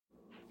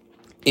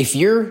If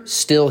you're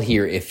still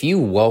here, if you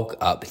woke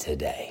up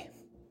today,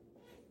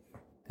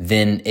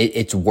 then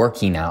it's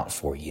working out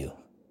for you.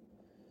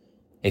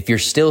 If you're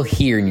still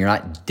here and you're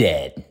not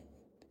dead,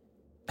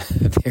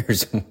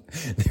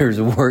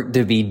 there's work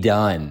to be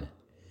done.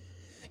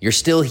 You're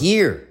still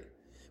here,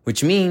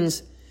 which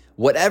means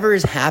whatever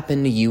has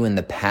happened to you in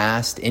the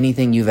past,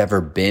 anything you've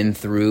ever been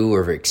through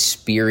or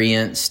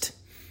experienced,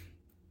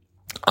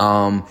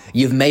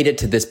 you've made it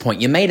to this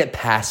point. You made it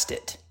past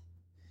it.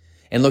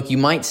 And look, you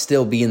might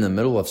still be in the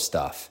middle of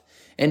stuff.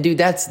 And dude,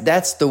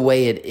 that's the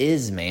way it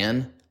is,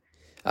 man.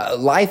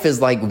 Life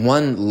is like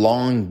one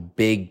long,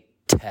 big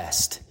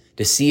test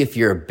to see if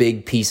you're a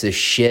big piece of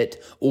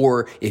shit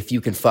or if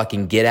you can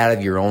fucking get out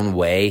of your own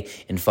way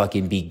and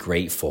fucking be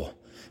grateful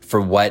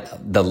for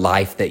the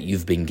life that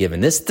you've been given.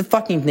 The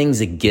fucking thing's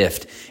a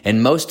gift.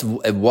 And most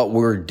of what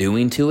we're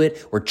doing to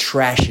it, we're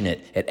trashing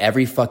it at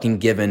every fucking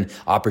given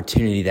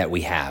opportunity that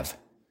we have.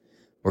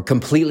 We're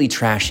completely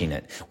trashing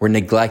it. We're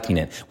neglecting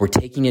it. We're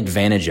taking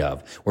advantage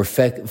of. We're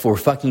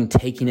fucking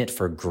taking it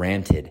for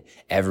granted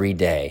every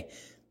day.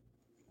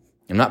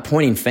 I'm not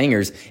pointing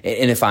fingers.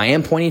 And if I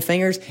am pointing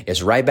fingers,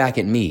 it's right back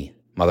at me,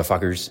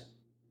 motherfuckers.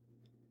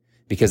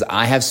 Because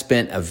I have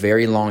spent a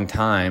very long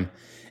time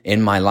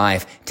in my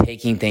life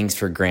taking things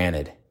for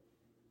granted,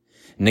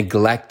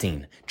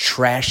 neglecting,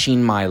 trashing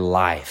my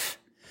life,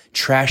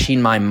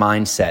 trashing my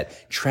mindset,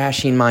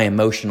 trashing my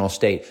emotional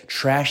state,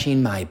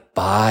 trashing my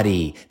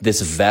body, this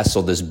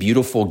vessel, this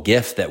beautiful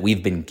gift that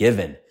we've been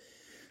given.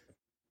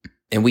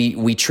 And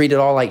we treat it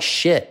all like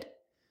shit.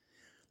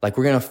 Like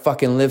we're going to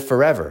fucking live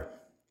forever.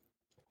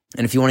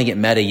 And if you want to get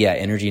meta, yeah,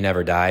 energy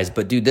never dies.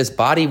 But dude, this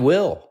body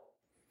will.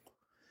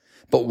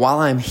 But while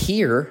I'm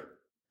here,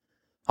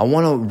 I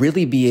want to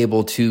really be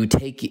able to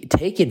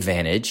take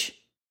advantage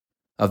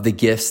of the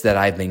gifts that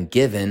I've been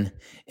given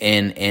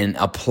and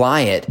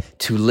apply it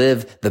to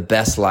live the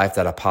best life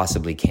that I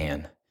possibly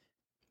can.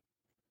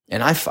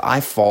 And I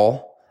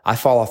fall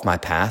off my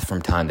path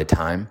from time to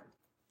time.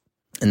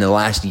 And the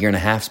last year and a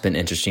half has been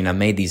interesting. I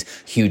made these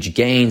huge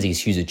gains, these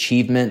huge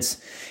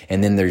achievements.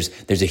 And then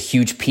there's a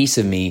huge piece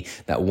of me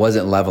that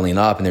wasn't leveling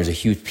up. And there's a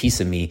huge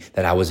piece of me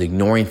that I was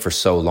ignoring for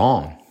so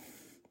long.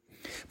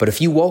 But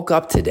if you woke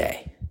up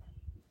today,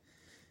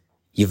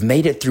 you've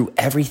made it through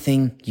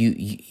everything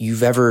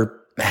you've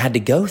ever had to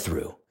go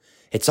through.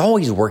 It's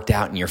always worked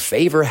out in your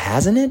favor,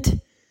 hasn't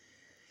it?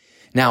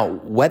 Now,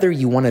 whether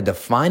you want to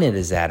define it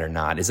as that or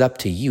not is up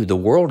to you. The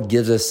world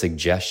gives us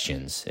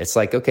suggestions. It's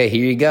like, okay,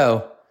 here you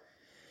go.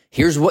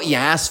 Here's what you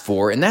asked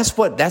for. And that's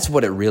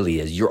what it really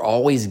is. You're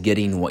always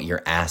getting what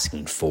you're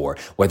asking for,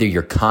 whether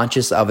you're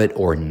conscious of it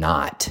or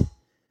not.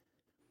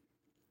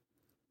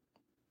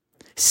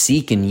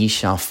 Seek and ye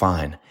shall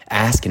find.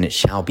 Ask and it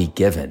shall be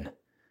given.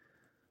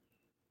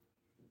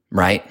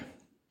 Right?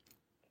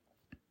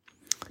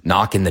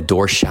 Knock and the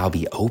door shall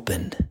be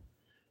opened.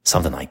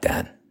 Something like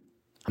that.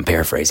 I'm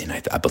paraphrasing,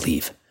 I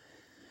believe.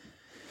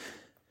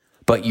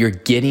 But you're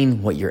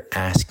getting what you're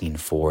asking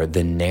for.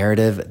 The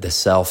narrative, the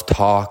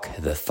self-talk,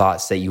 the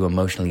thoughts that you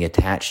emotionally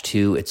attach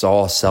to, it's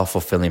all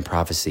self-fulfilling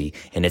prophecy.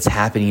 And it's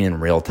happening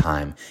in real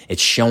time.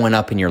 It's showing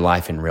up in your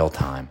life in real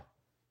time.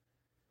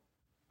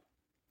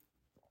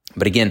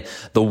 But again,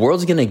 the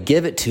world's going to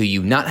give it to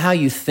you, not how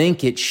you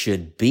think it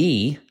should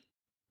be.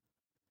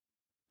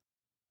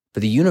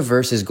 But the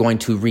universe is going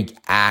to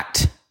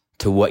react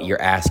to what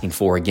you're asking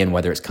for, again,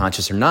 whether it's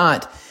conscious or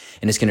not.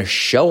 And it's going to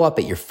show up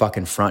at your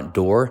fucking front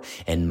door.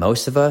 And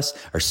most of us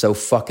are so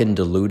fucking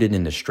deluded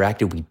and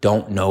distracted, we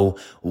don't know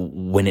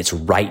when it's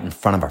right in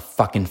front of our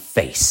fucking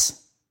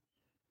face.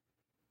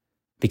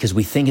 Because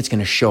we think it's going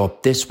to show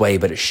up this way,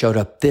 but it showed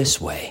up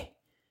this way.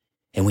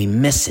 And we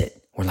miss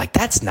it. We're like,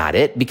 that's not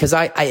it, because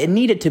I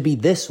need it to be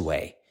this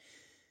way.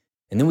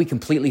 And then we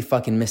completely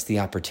fucking miss the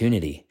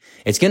opportunity.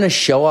 It's going to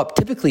show up.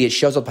 Typically, it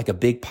shows up like a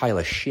big pile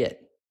of shit.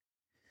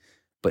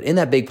 But in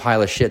that big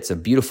pile of shit's a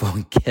beautiful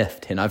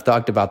gift. And I've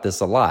talked about this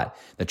a lot.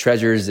 The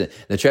treasures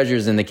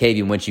in the cave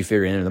in which you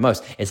fear enter the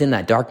most. It's in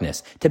that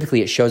darkness.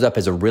 Typically, it shows up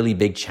as a really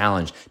big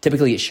challenge.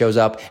 Typically, it shows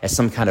up as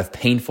some kind of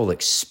painful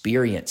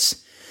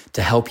experience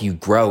to help you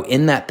grow.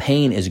 In that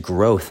pain is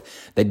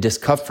growth. That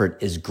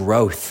discomfort is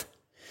growth.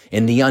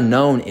 And the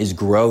unknown is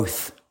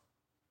growth.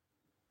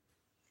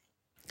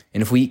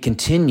 And if we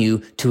continue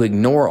to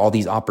ignore all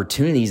these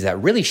opportunities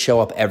that really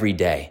show up every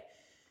day,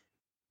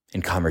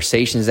 in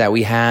conversations that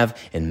we have,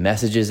 in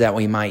messages that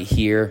we might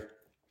hear,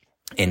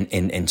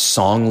 in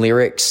song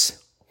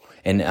lyrics,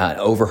 in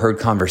overheard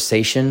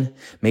conversation,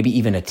 maybe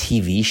even a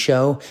TV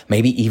show,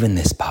 maybe even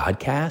this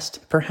podcast,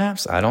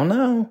 perhaps, I don't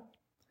know.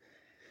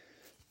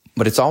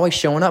 But it's always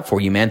showing up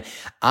for you, man.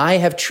 I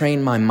have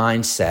trained my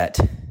mindset,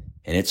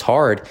 and it's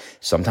hard.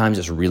 Sometimes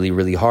it's really,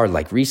 really hard.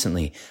 Like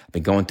recently, I've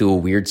been going through a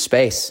weird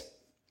space.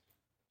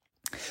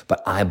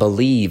 But I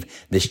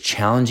believe this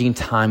challenging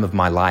time of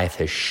my life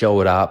has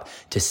showed up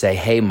to say,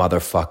 hey,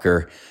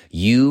 motherfucker,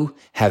 you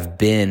have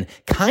been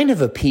kind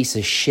of a piece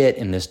of shit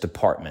in this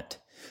department.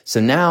 So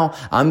now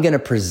I'm going to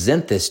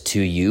present this to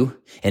you,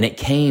 and it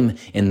came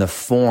in the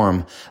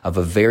form of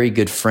a very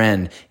good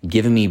friend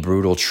giving me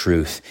brutal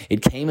truth.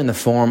 It came in the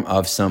form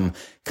of some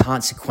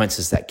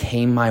consequences that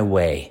came my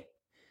way.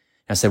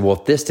 I said, well,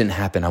 if this didn't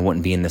happen, I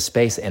wouldn't be in this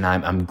space, and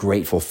I'm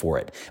grateful for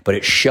it. But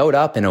it showed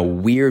up in a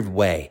weird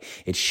way.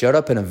 It showed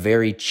up in a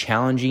very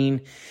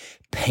challenging,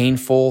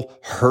 painful,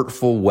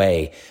 hurtful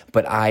way.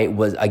 But I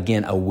was,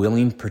 again, a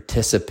willing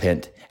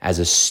participant as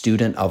a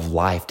student of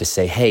life to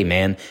say, hey,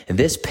 man,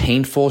 this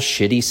painful,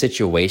 shitty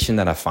situation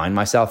that I find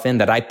myself in,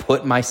 that I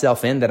put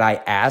myself in, that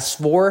I asked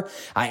for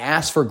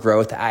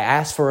growth, I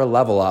asked for a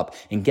level up.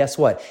 And guess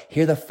what?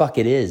 Here the fuck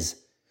it is,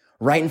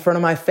 right in front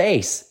of my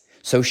face.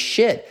 So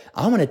shit,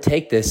 I'm going to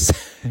take this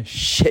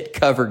shit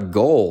covered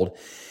gold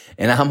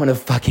and I'm going to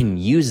fucking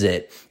use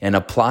it and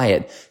apply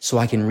it so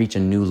I can reach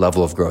a new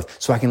level of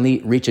growth, so I can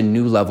reach a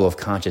new level of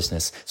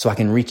consciousness, so I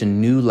can reach a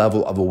new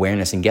level of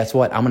awareness. And guess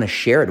what? I'm going to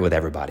share it with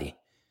everybody.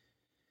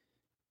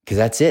 Because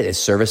that's it. It's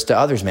service to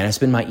others, man. It's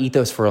been my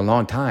ethos for a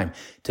long time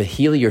to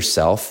heal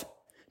yourself,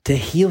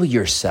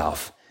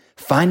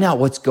 Find out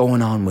what's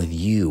going on with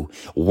you.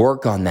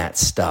 Work on that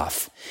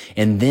stuff.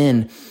 And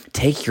then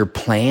take your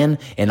plan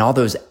and all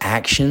those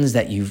actions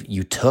that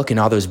you took and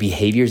all those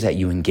behaviors that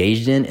you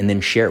engaged in, and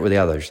then share it with the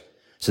others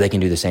so they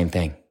can do the same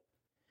thing.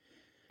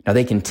 Now,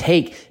 they can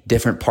take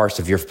different parts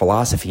of your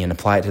philosophy and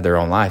apply it to their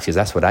own life, because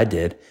that's what I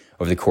did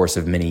over the course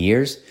of many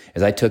years,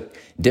 is I took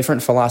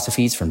different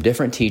philosophies from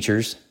different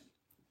teachers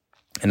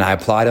and I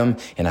applied them,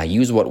 and I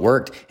used what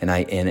worked, and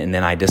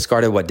then I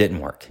discarded what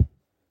didn't work.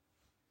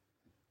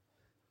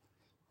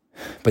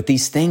 But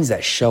these things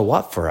that show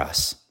up for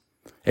us,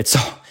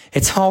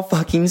 it's all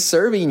fucking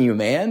serving you,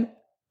 man.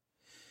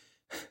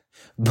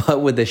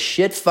 But with a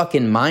shit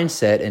fucking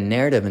mindset and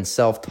narrative and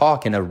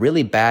self-talk and a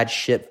really bad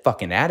shit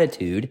fucking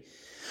attitude,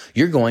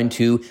 you're going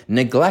to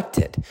neglect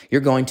it.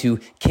 You're going to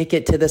kick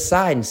it to the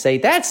side and say,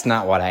 that's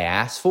not what I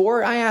asked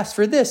for. I asked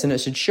for this, and it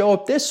should show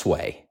up this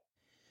way.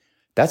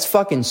 That's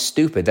fucking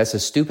stupid. That's the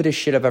stupidest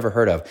shit I've ever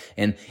heard of.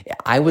 And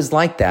I was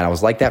like that. I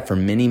was like that for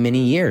many,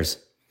 many years.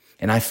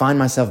 And I find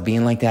myself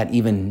being like that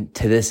even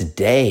to this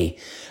day,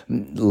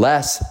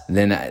 less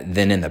than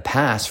in the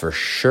past, for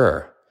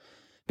sure.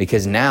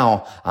 Because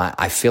now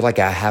I feel like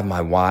I have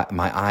my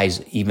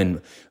eyes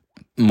even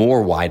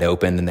more wide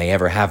open than they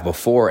ever have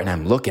before. And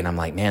I'm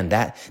like, man,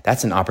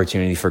 that's an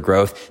opportunity for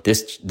growth.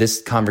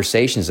 This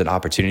conversation is an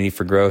opportunity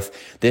for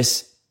growth.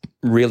 This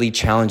really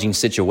challenging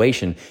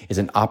situation is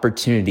an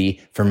opportunity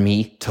for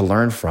me to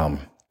learn from.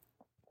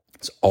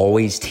 It's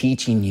always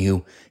teaching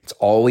you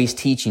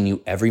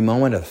every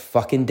moment of the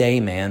fucking day,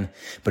 man.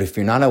 But if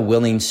you're not a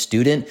willing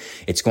student,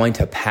 it's going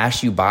to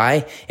pass you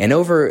by. And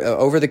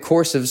over the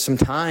course of some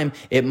time,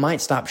 it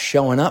might stop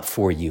showing up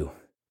for you.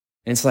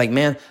 And it's like,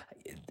 man,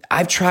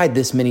 I've tried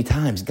this many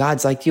times.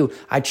 God's like you.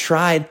 I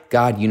tried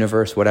God,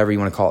 universe, whatever you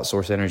want to call it,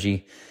 source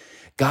energy.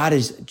 God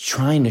is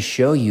trying to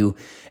show you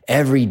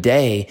every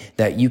day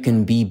that you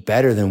can be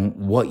better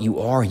than what you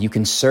are. You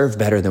can serve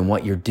better than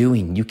what you're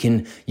doing. You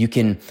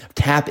can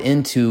tap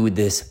into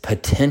this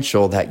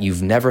potential that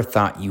you've never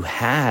thought you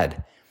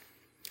had.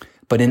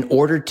 But in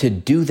order to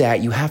do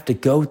that, you have to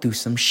go through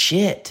some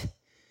shit.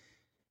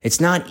 It's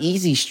not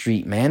easy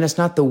street, man. It's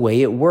not the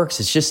way it works.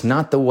 It's just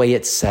not the way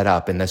it's set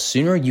up. And the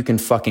sooner you can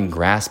fucking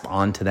grasp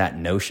onto that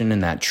notion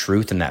and that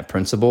truth and that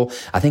principle,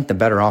 I think the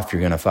better off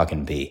you're going to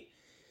fucking be.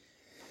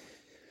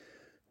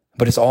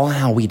 But it's all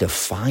how we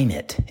define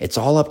it. It's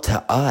all up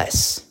to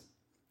us.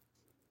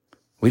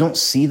 We don't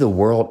see the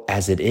world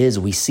as it is.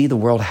 We see the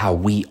world how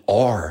we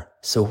are.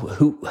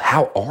 So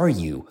how are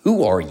you?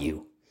 Who are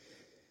you?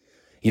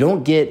 You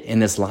don't get in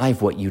this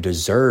life what you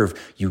deserve.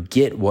 You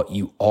get what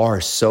you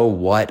are. So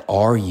what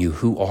are you?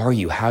 Who are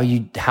you?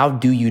 How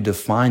do you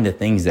define the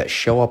things that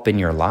show up in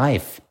your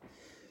life?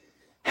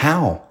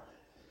 How?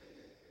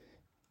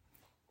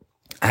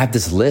 I have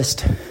this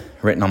list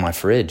written on my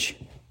fridge.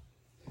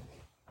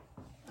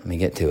 Let me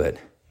get to it.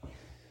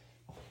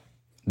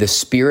 The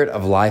spirit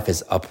of life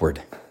is upward.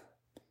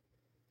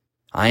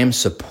 I am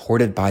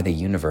supported by the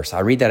universe. I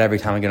read that every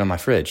time I get on my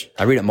fridge.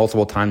 I read it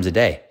multiple times a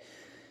day.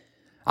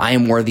 I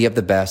am worthy of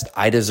the best.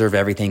 I deserve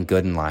everything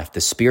good in life.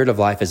 The spirit of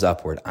life is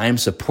upward. I am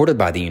supported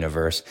by the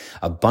universe.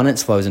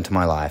 Abundance flows into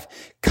my life.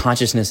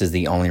 Consciousness is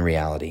the only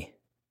reality.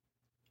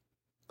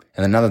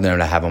 And another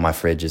note I have on my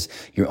fridge is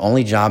your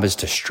only job is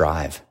to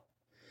strive.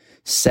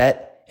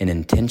 Set an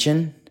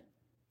intention,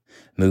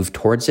 move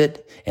towards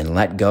it, and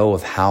let go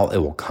of how it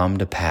will come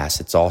to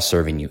pass. It's all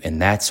serving you.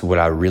 And that's what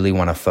I really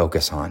want to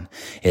focus on,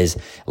 is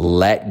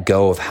let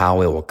go of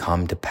how it will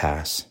come to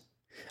pass.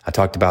 I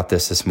talked about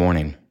this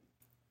morning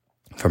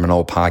from an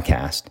old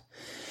podcast.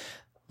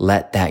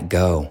 Let that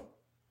go.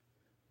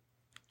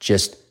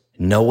 Just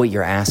know what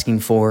you're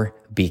asking for,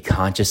 be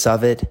conscious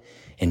of it,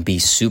 and be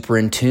super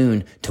in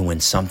tune to when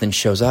something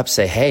shows up.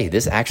 Say, hey,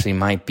 this actually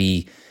might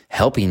be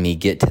helping me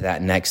get to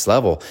that next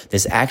level.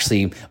 This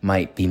actually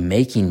might be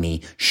making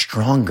me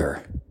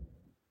stronger,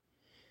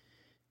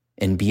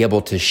 and be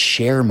able to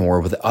share more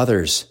with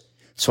others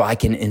so I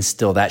can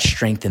instill that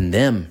strength in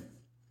them.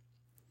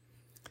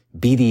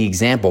 Be the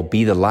example,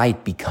 be the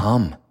light,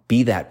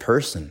 be that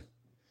person.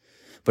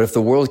 But if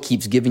the world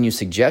keeps giving you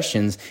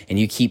suggestions and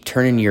you keep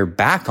turning your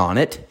back on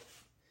it,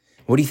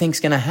 what do you think's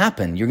going to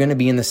happen? You're going to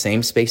be in the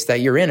same space that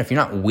you're in. If you're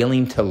not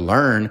willing to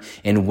learn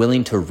and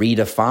willing to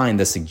redefine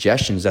the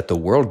suggestions that the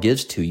world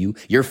gives to you,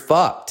 you're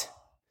fucked.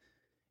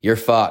 You're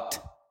fucked.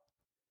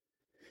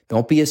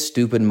 Don't be a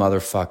stupid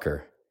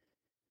motherfucker.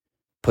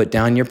 Put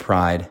down your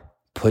pride.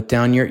 Put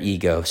down your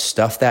ego.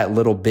 Stuff that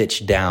little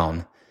bitch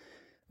down.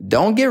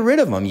 Don't get rid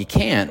of them. You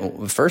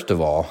can't, first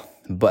of all.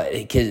 But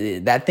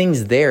that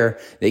thing's there.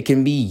 It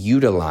can be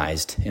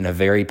utilized in a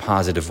very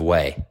positive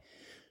way.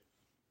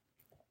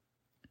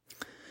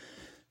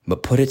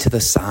 But put it to the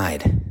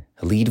side.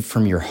 Lead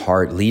from your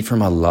heart. Lead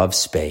from a love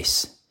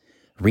space.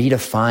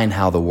 Redefine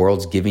how the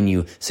world's giving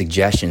you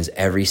suggestions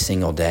every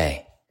single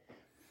day.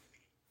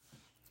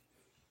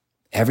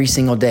 Every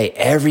single day.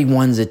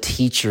 Everyone's a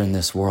teacher in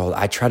this world.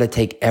 I try to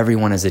take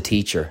everyone as a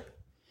teacher.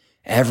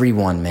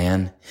 Everyone,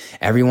 man.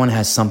 Everyone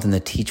has something to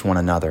teach one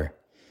another.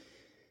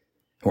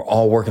 We're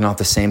all working off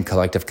the same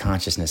collective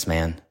consciousness,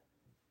 man.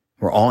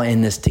 We're all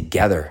in this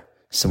together.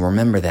 So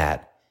remember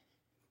that.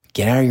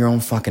 Get out of your own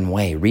fucking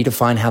way.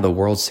 Redefine how the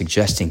world's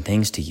suggesting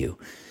things to you.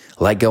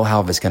 Let go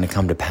how it's going to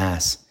come to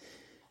pass.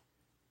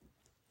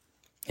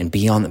 And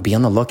be on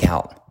the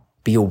lookout.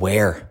 Be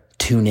aware.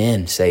 Tune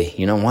in. Say,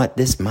 you know what?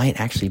 This might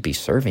actually be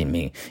serving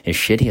me. As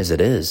shitty as it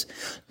is,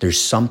 there's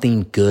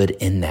something good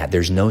in that.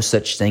 There's no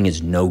such thing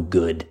as no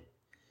good.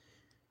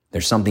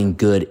 There's something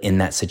good in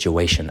that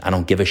situation. I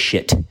don't give a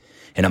shit.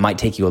 And it might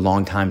take you a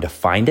long time to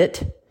find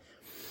it.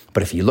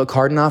 But if you look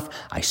hard enough,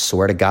 I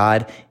swear to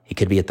God, it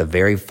could be at the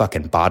very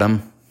fucking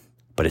bottom,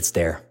 but it's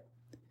there.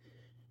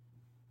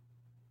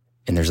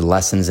 And there's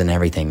lessons in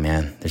everything,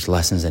 man. There's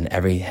lessons in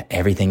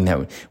everything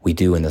that we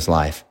do in this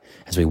life.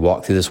 As we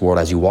walk through this world,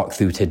 as you walk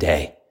through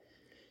today,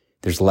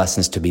 there's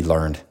lessons to be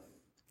learned.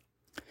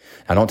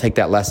 Now don't take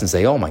that lesson and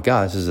say, oh my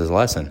God, this is a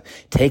lesson.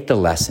 Take the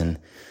lesson,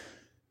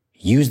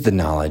 use the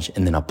knowledge,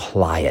 and then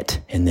apply it,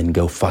 and then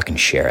go fucking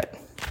share it.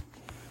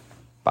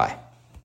 Bye.